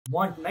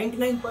Want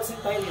 99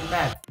 percentile in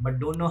math but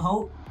don't know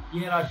how?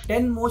 Here are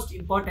 10 most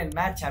important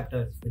math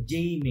chapters for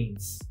JEE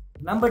mains.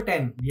 Number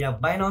 10, we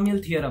have binomial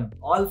theorem,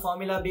 all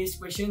formula based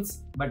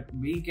questions, but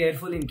be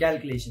careful in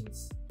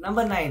calculations.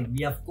 Number 9,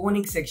 we have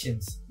conic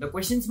sections. The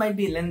questions might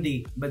be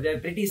lengthy, but they are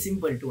pretty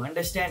simple to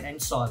understand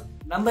and solve.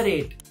 Number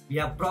 8, we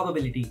have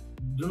probability.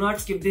 Do not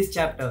skip this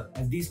chapter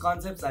as these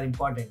concepts are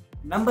important.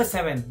 Number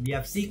 7, we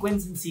have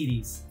sequence and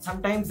series.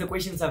 Sometimes the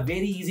questions are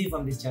very easy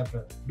from this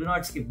chapter. Do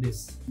not skip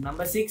this.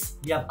 Number 6,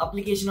 we have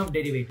application of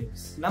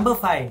derivatives. Number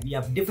 5, we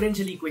have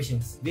differential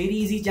equations. Very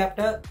easy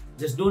chapter.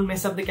 Just don't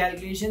mess up the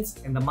calculations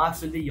and the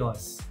marks will be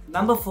yours.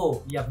 Number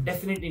 4, we have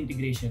definite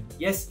integration.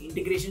 Yes,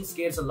 integration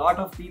scares a lot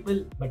of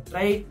people, but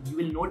try it, you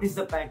will notice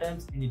the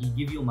patterns and it will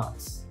give you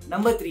marks.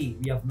 Number 3,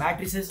 we have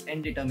matrices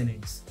and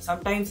determinants.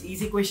 Sometimes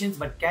easy questions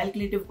but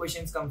calculative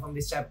questions come from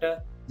this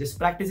chapter. Just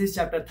practice this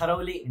chapter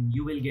thoroughly and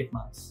you will get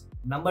marks.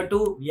 Number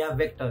 2, we have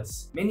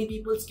vectors. Many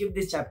people skip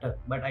this chapter,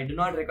 but I do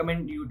not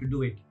recommend you to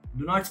do it.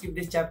 Do not skip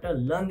this chapter,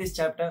 learn this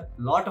chapter.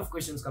 Lot of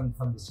questions come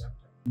from this chapter.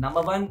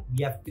 Number 1,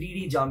 we have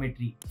 3D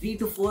geometry. 3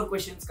 to 4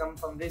 questions come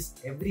from this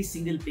every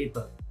single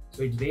paper.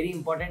 So it's very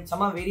important.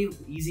 Some are very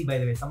easy by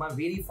the way, some are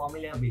very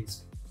formula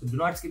based. So do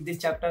not skip this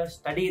chapter,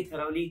 study it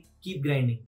thoroughly, keep grinding.